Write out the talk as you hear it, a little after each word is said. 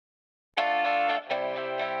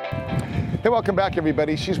Hey, welcome back,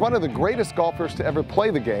 everybody. She's one of the greatest golfers to ever play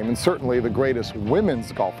the game, and certainly the greatest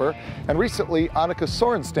women's golfer. And recently, Annika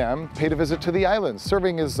Sorenstam paid a visit to the islands,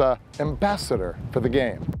 serving as ambassador for the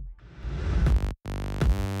game.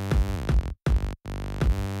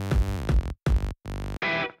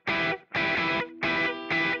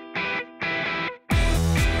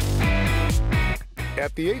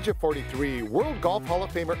 At the age of 43, World Golf Hall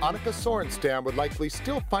of Famer Annika Sorenstam would likely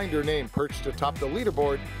still find her name perched atop the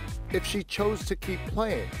leaderboard if she chose to keep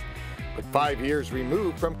playing. But 5 years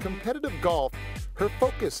removed from competitive golf, her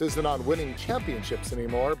focus isn't on winning championships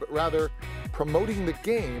anymore, but rather promoting the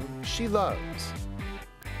game she loves.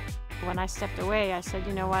 When I stepped away, I said,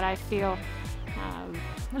 you know what, I feel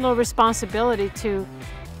a little responsibility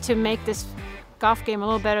to make this golf game a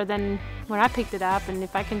little better than when I picked it up, and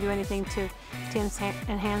if I can do anything to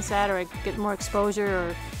enhance that, or get more exposure,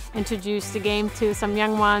 or introduce the game to some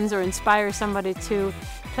young ones, or inspire somebody to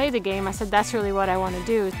play the game, I said that's really what I want to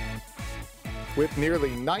do. With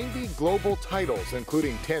nearly 90 global titles,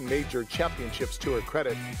 including 10 major championships to her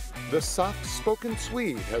credit, the soft-spoken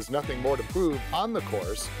Swede has nothing more to prove on the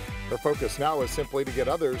course. Her focus now is simply to get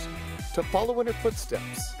others to follow in her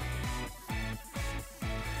footsteps.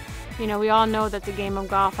 You know, we all know that the game of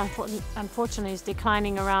golf, unfortunately, is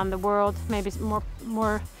declining around the world. Maybe it's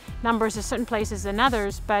more numbers in certain places than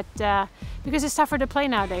others, but because it's tougher to play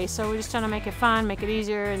nowadays. So we're just trying to make it fun, make it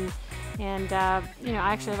easier, and you know,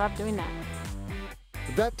 I actually love doing that.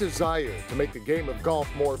 That desire to make the game of golf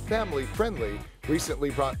more family-friendly recently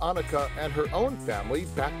brought Annika and her own family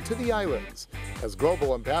back to the islands. As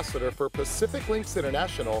global ambassador for Pacific Links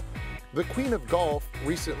International, the Queen of Golf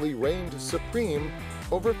recently reigned supreme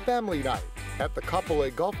over family night at the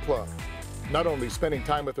Kapolei Golf Club, not only spending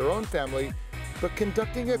time with her own family, but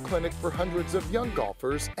conducting a clinic for hundreds of young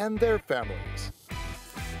golfers and their families.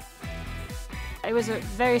 It was a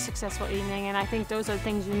very successful evening, and I think those are the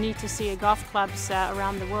things you need to see at golf clubs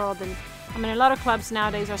around the world. And I mean, a lot of clubs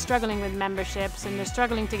nowadays are struggling with memberships, and they're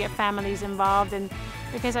struggling to get families involved, and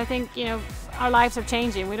because I think, you know, our lives are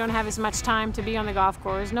changing. We don't have as much time to be on the golf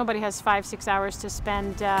course. Nobody has 5-6 hours to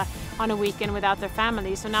spend on a weekend without their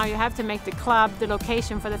family. So now you have to make the club the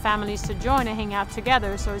location for the families to join and hang out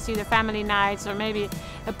together. So it's either family nights, or maybe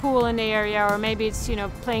a pool in the area, or maybe it's, you know,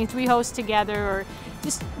 playing 3 holes together, or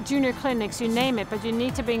just junior clinics, you name it. But you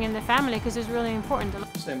need to bring in the family because it's really important.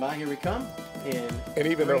 Stand by, here we come. And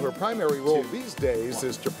even though her primary role these days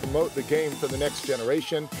is to promote the game for the next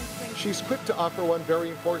generation, she's quick to offer one very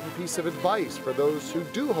important piece of advice for those who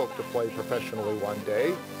do hope to play professionally one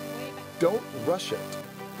day. Don't rush it.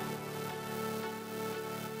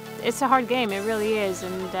 It's a hard game, it really is,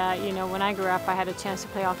 and you know, when I grew up I had a chance to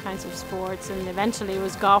play all kinds of sports, and eventually it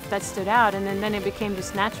was golf that stood out, and then it became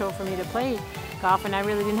just natural for me to play golf, and I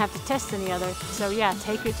really didn't have to test any other. So yeah,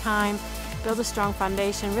 take your time, build a strong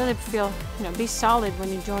foundation, really feel, you know, be solid when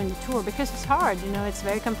you join the tour, because it's hard, you know, it's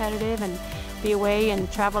very competitive, and be away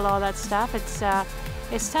and travel, all that stuff, it's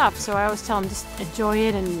tough. So I always tell them, just enjoy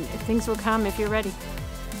it, and things will come if you're ready.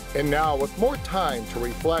 And now, with more time to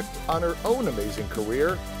reflect on her own amazing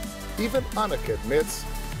career, even Annika admits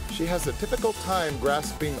she has a difficult time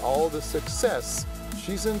grasping all the success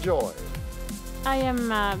she's enjoyed. I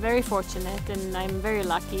am very fortunate, and I'm very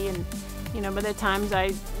lucky, and you know, but there are times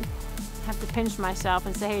I have to pinch myself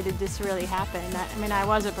and say, hey, did this really happen? I mean, I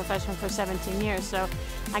was a professional for 17 years, so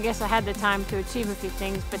I guess I had the time to achieve a few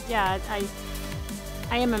things, but yeah,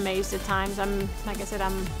 I am amazed at times. Like I said,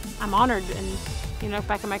 I'm honored, and you know, look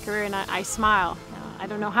back at my career and I smile. I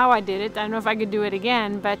don't know how I did it. I don't know if I could do it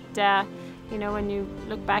again, but you know, when you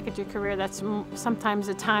look back at your career, that's sometimes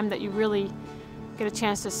the time that you really get a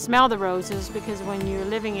chance to smell the roses, because when you're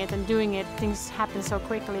living it and doing it, things happen so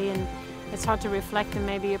quickly, and it's hard to reflect and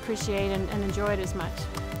maybe appreciate and enjoy it as much.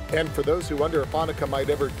 And for those who wonder if Annika might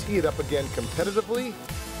ever tee it up again competitively,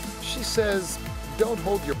 she says, don't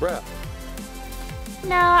hold your breath.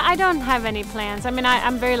 No, I don't have any plans. I mean,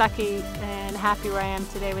 I'm very lucky and happy where I am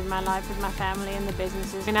today with my life, with my family and the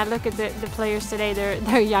businesses. And I look at the players today,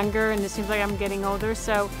 they're younger, and it seems like I'm getting older,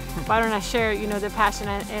 so why don't I share, you know, the passion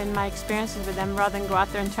and my experiences with them rather than go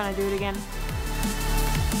out there and try to do it again.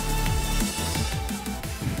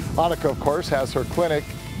 Annika, of course, has her clinic.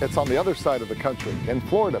 It's on the other side of the country, in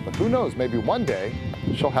Florida, but who knows, maybe one day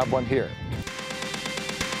she'll have one here.